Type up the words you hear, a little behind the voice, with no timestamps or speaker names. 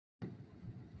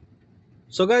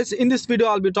So guys, in this video,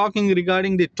 I'll be talking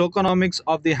regarding the tokenomics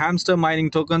of the hamster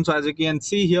mining token. So as you can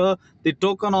see here, the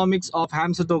tokenomics of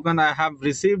hamster token, I have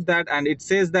received that and it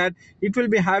says that it will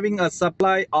be having a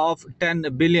supply of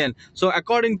 10 billion. So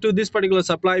according to this particular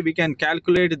supply, we can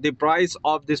calculate the price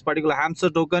of this particular hamster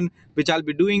token, which I'll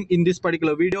be doing in this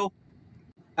particular video.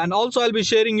 And also I'll be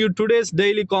sharing you today's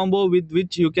daily combo with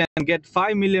which you can get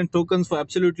 5 million tokens for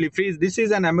absolutely free. This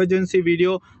is an emergency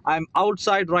video. I'm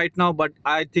outside right now, but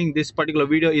I think this particular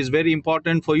video is very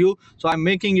important for you, so I'm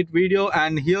making it video.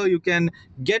 And here you can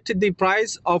get the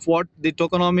price of what the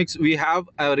tokenomics we have.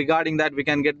 Regarding that, we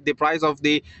can get the price of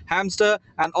the hamster,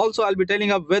 and also I'll be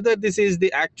telling up whether this is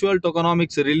the actual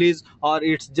tokenomics release or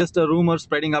it's just a rumor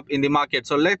spreading up in the market.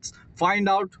 So let's find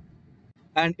out.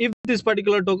 And if this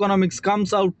particular tokenomics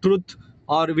comes out truth,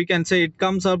 or we can say it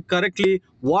comes out correctly,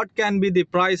 what can be the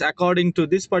price according to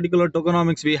this particular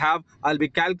tokenomics we have, I'll be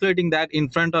calculating that in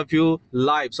front of you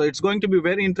live. So it's going to be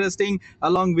very interesting.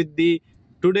 Along with the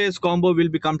today's combo, we'll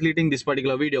be completing this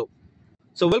particular video.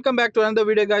 So welcome back to another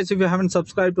video, guys. If you haven't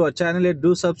subscribed to our channel yet,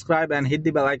 do subscribe and hit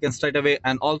the bell icon straight away,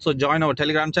 and also join our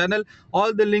Telegram channel.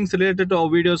 All the links related to our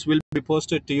videos will be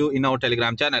posted to you in our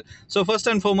Telegram channel. So first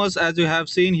and foremost, as you have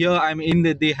seen here, I'm in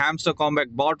the Hamster Kombat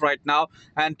bot right now,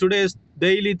 and today's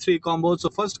daily 3 combos. So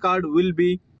first card will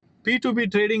be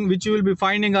P2P trading, which you will be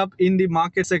finding up in the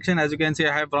market section. As you can see,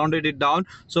 I have rounded it down.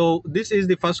 So this is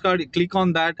the first card. Click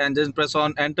on that and just press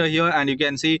on enter here, and you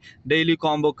can see daily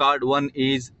combo card 1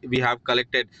 is we have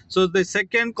collected. So the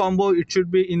second combo, it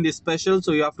should be in the special.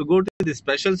 So you have to go to the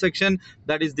special section.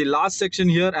 That is the last section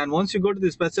here, and once you go to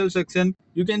the special section,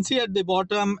 you can see at the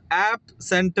bottom app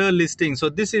center listing. So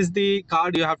this is the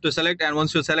card you have to select, and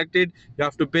once you select it, you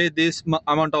have to pay this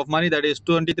amount of money, that is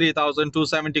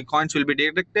 23,270 coins will be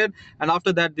deducted, and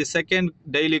after that the second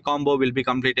daily combo will be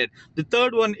completed. The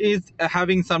third one is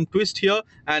having some twist here,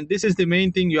 and this is the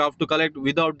main thing you have to collect.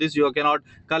 Without this, you cannot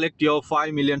collect your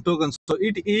 5 million tokens. So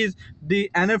it is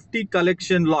the NFT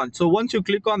collection launch. So once you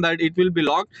click on that, it will be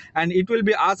locked, and it will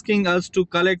be asking us to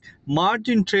collect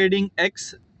margin trading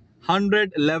X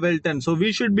 100 level 10. So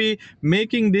we should be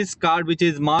making this card, which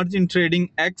is margin trading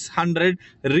X 100,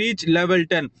 reach level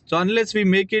 10. So unless we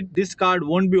make it, this card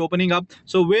won't be opening up.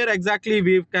 So where exactly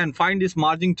we can find this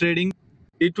margin trading?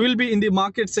 It will be in the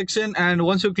market section, and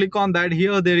once you click on that,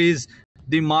 here there is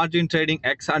the margin trading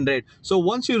X100. So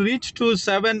once you reach to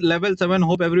level 7,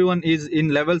 hope everyone is in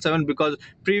level 7, because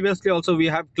previously also we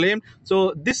have claimed.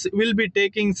 So this will be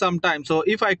taking some time. So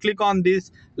if I click on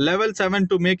this level 7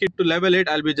 to make it to level 8,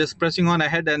 I'll be just pressing on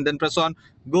ahead and then press on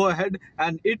go ahead,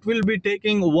 and it will be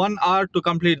taking 1 hour to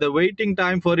complete. The waiting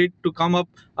time for it to come up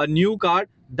a new card,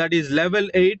 that is level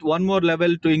 8, one more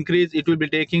level to increase, it will be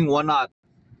taking 1 hour.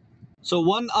 So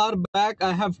 1 hour back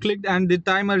I have clicked, and the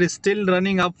timer is still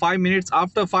running up 5 minutes.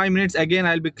 After 5 minutes again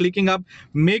I'll be clicking up,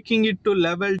 making it to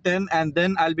level 10, and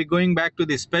then I'll be going back to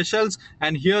the specials,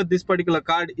 and here this particular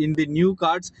card in the new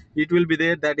cards, it will be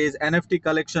there, that is NFT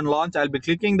collection launch. I'll be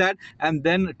clicking that, and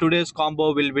then today's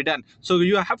combo will be done. So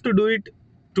you have to do it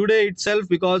today itself,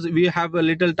 because we have a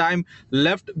little time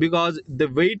left, because the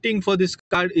waiting for this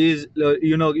card is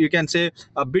you can say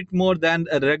a bit more than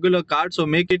a regular card. So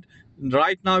make it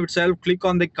right now itself, click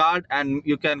on the card, and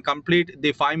you can complete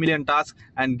the 5 million task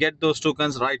and get those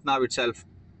tokens right now itself.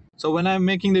 So when I'm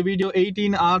making the video,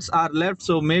 18 hours are left.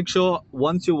 So make sure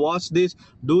once you watch this,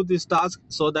 do this task,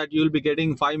 so that you'll be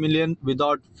getting 5 million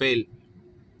without fail.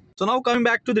 So now coming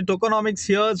back to the tokenomics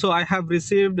here, so I have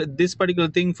received this particular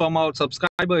thing from our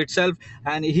subscriber itself,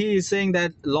 and he is saying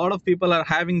that a lot of people are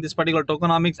having this particular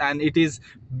tokenomics, and it is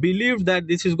believed that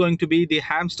this is going to be the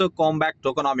Hamster Kombat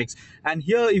tokenomics. And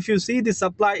here if you see the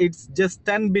supply, it's just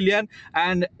 10 billion,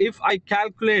 and if I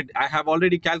calculate, I have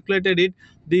already calculated it,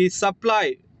 the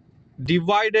supply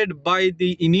divided by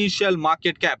the initial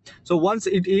market cap. So once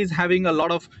it is having a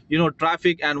lot of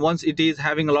traffic, and once it is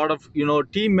having a lot of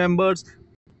team members,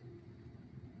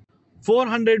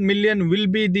 400 million will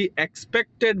be the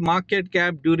expected market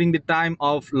cap during the time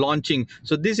of launching.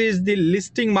 So this is the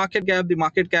listing market cap. The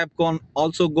market cap can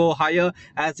also go higher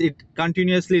as it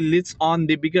continuously lists on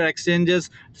the bigger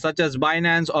exchanges such as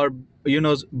Binance or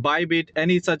Bybit,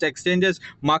 any such exchanges.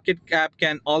 Market cap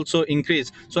can also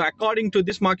increase. So according to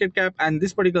this market cap and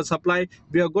this particular supply,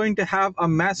 we are going to have a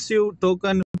massive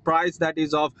token price that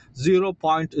is of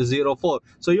 0.04.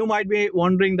 So you might be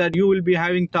wondering that you will be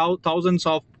having thousands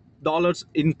of dollars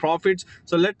in profits.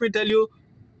 So let me tell you,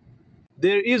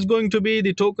 there is going to be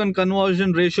the token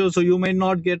conversion ratio, so you may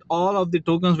not get all of the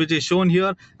tokens which is shown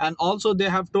here. And also they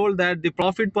have told that the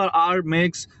profit per hour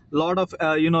makes a lot of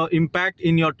impact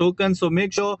in your token. So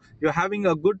make sure you're having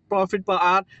a good profit per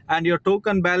hour, and your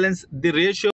token balance, the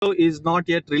ratio is not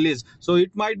yet released. So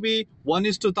it might be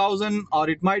 1:1000 or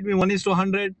it might be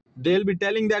 1:100. They'll be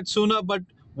telling that sooner, but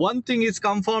one thing is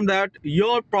confirmed, that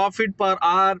your profit per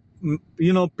hour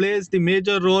plays the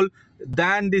major role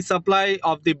than the supply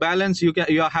of the balance. You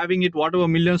are having it, whatever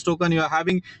millions token you are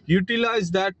having,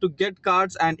 utilize that to get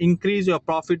cards and increase your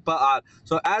profit per hour.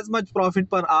 So as much profit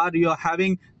per hour you are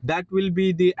having, that will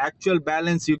be the actual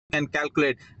balance you can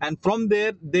calculate, and from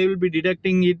there they will be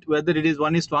deducting it, whether it is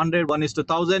 1:100,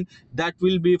 1:1000. That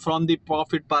will be from the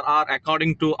profit per hour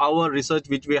according to our research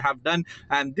which we have done.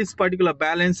 And this particular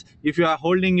balance, if you are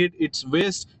holding it, it's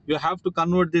waste. You have to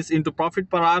convert this into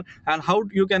profit per hour. And how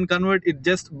you can convert it?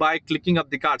 Just by clicking up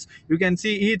the cards. You can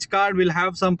see each card will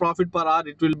have some profit per hour,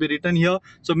 it will be written here.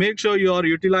 So make sure you are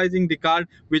utilizing the card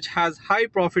which has high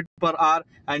profit per hour,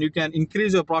 and you can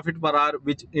increase your profit per hour,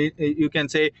 which you can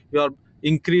say you're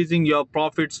increasing your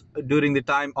profits during the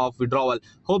time of withdrawal.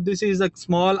 Hope this is a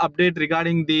small update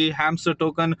regarding the Hamster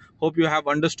token. Hope you have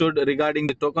understood regarding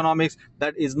the tokenomics.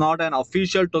 That is not an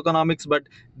official tokenomics, but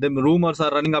the rumors are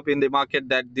running up in the market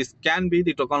that this can be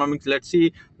the tokenomics. Let's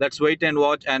see, let's wait and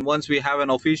watch. And once we have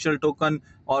an official token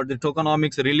or the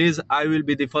tokenomics release, I will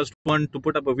be the first one to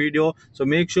put up a video. So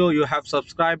make sure you have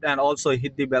subscribed and also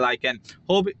hit the bell icon.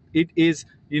 Hope it is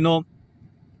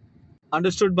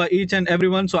understood by each and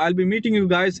everyone. So I'll be meeting you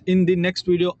guys in the next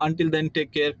video. Until then,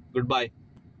 take care. Goodbye.